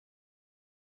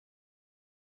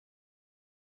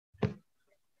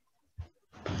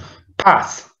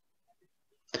Pass.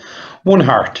 One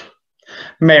heart.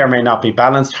 May or may not be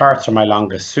balanced. Hearts are my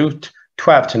longest suit.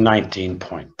 12 to 19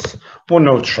 points. One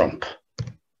no trump.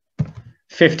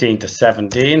 15 to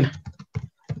 17.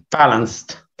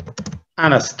 Balanced.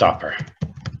 And a stopper.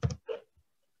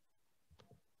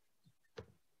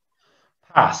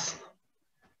 Pass.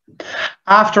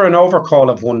 After an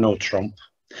overcall of one no trump,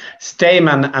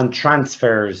 stayman and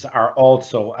transfers are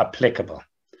also applicable.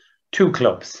 Two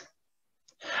clubs.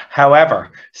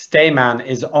 However, stayman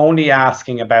is only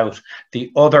asking about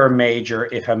the other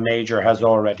major if a major has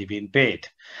already been bid,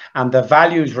 and the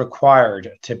values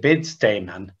required to bid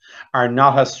stayman are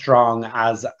not as strong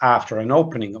as after an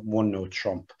opening one no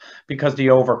trump because the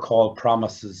overcall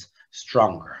promises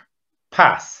stronger.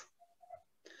 Pass.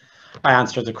 I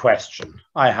answer the question.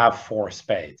 I have 4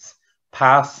 spades.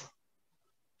 Pass.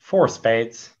 4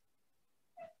 spades.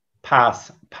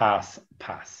 Pass, pass,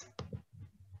 pass.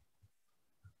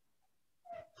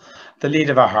 The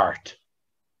lead of a heart.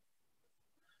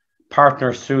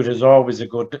 Partner suit is always a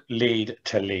good lead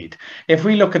to lead. If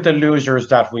we look at the losers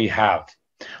that we have,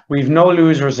 we've no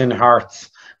losers in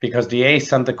hearts because the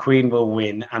ace and the queen will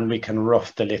win and we can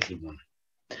rough the little one.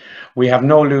 We have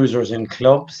no losers in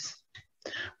clubs.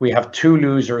 We have 2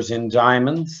 losers in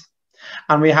diamonds.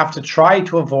 And we have to try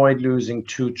to avoid losing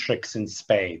 2 tricks in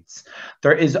spades.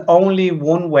 There is only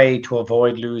one way to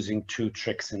avoid losing 2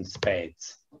 tricks in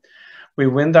spades. We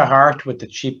win the heart with the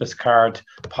cheapest card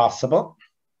possible.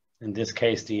 In this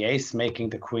case, the ace, making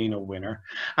the queen a winner.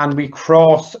 And we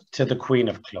cross to the queen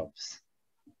of clubs.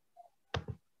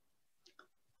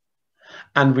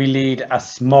 And we lead a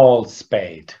small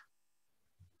spade.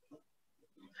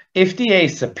 If the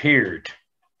ace appeared,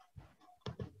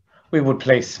 we would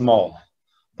play small.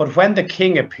 But when the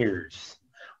king appears,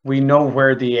 we know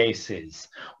where the ace is.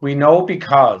 We know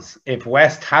because if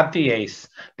West had the ace,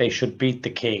 they should beat the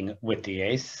king with the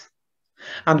ace.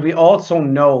 And we also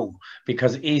know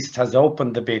because East has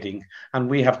opened the bidding and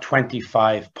we have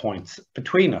 25 points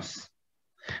between us,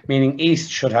 meaning East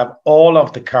should have all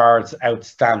of the cards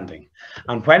outstanding.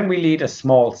 And when we lead a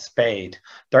small spade,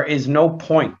 there is no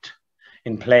point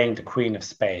in playing the queen of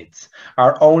spades.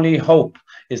 Our only hope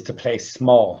is to play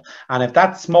small. And if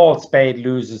that small spade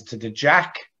loses to the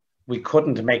jack, we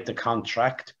couldn't make the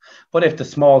contract. But if the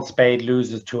small spade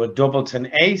loses to a doubleton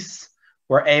ace,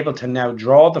 we're able to now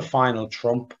draw the final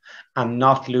trump and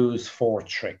not lose 4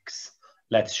 tricks.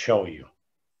 Let's show you.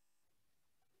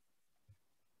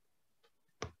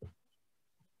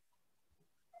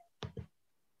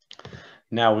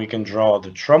 Now we can draw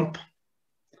the trump,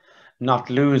 not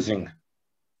losing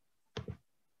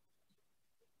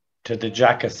to the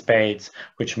jack of spades,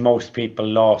 which most people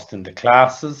lost in the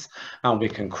classes, and we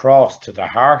can cross to the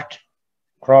heart,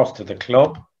 cross to the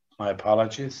club, my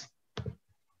apologies.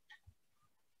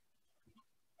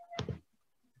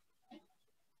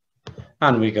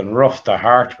 And we can rough the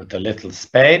heart with the little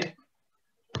spade.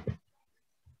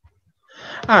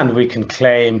 And we can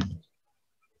claim,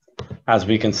 as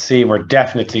we can see, we're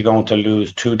definitely going to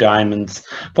lose 2 diamonds,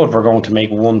 but we're going to make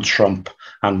 1 trump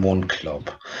and 1 club.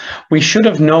 We should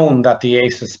have known that the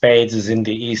ace of spades is in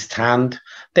the east hand.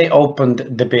 They opened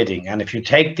the bidding, and if you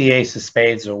take the ace of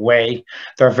spades away,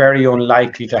 they're very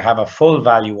unlikely to have a full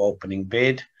value opening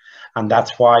bid, and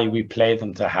that's why we play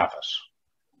them to have it.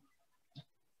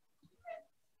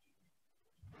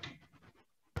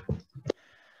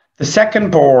 The second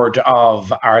board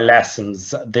of our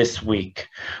lessons this week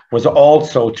was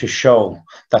also to show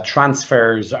that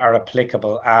transfers are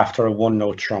applicable after a 1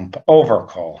 no trump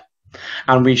overcall.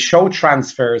 And we show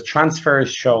transfers.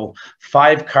 Transfers show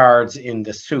 5 cards in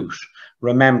the suit.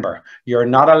 Remember, you're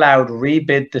not allowed to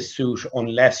rebid the suit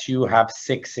unless you have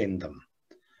 6 in them.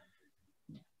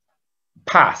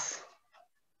 Pass.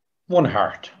 1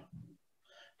 heart.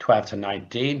 12 to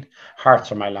 19.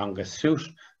 Hearts are my longest suit.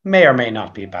 May or may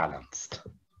not be balanced.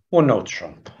 1 no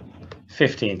trump.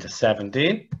 15 to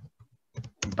 17.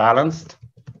 Balanced.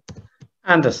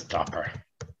 And a stopper.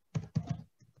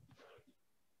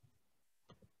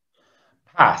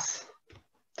 Pass.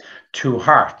 2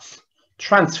 hearts.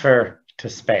 Transfer to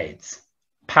spades.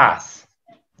 Pass.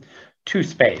 2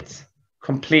 spades.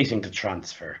 Completing the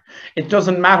transfer. It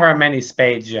doesn't matter how many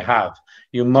spades you have.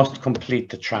 You must complete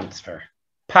the transfer.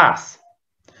 Pass.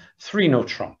 3 no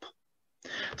trump.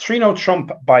 3 no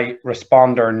trump by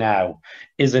responder now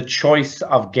is a choice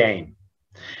of game.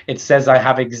 It says I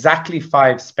have exactly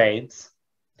 5 spades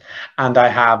and I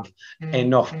have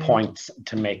enough points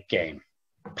to make game.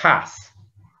 Pass.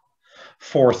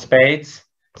 4 spades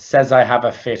says I have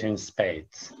a fit in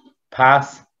spades.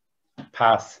 Pass,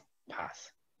 pass,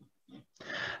 pass.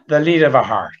 The lead of a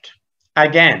heart.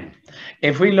 Again,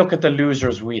 if we look at the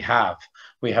losers we have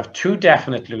 2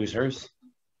 definite losers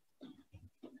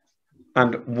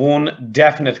and 1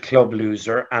 definite club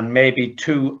loser and maybe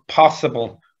 2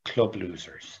 possible club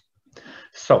losers.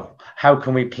 So how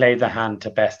can we play the hand to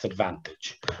best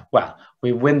advantage? Well,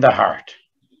 we win the heart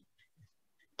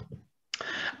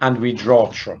and we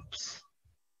draw trumps.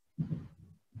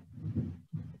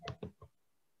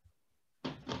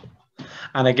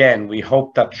 And again, we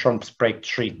hope that trumps break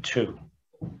 3-2.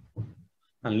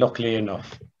 And luckily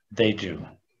enough, they do.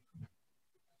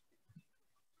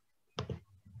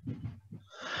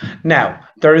 Now,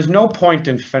 there is no point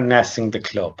in finessing the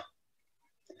club.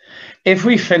 If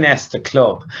we finesse the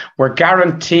club, we're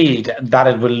guaranteed that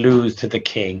it will lose to the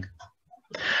king.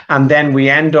 And then we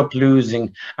end up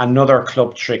losing another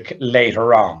club trick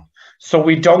later on. So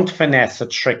we don't finesse a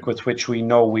trick with which we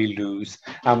know we lose.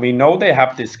 And we know they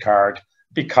have this card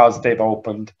because they've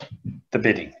opened the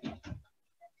bidding.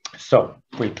 So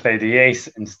we play the ace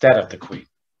instead of the queen.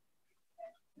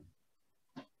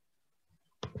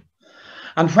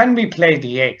 And when we play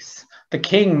the ace, the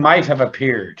king might have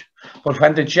appeared. But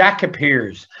when the jack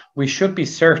appears, we should be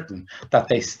certain that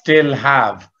they still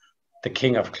have the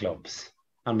king of clubs.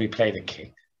 And we play the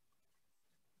king.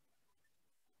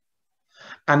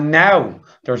 And now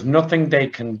there's nothing they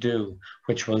can do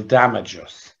which will damage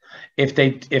us.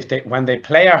 When they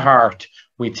play a heart,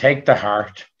 we take the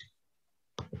heart.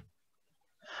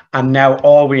 And now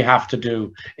all we have to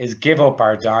do is give up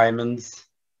our diamonds.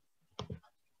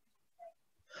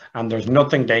 And there's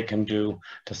nothing they can do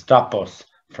to stop us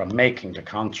from making the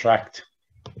contract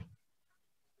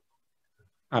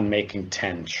and making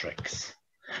 10 tricks.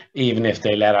 Even if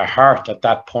they let a heart at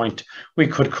that point, we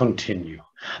could continue.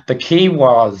 The key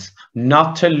was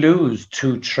not to lose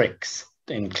 2 tricks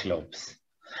in clubs.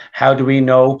 How do we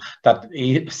know that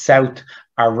South,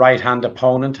 our right-hand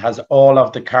opponent, has all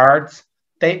of the cards?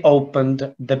 They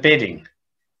opened the bidding.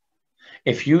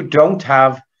 If you don't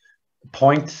have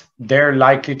points, they're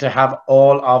likely to have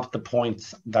all of the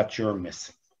points that you're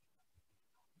missing.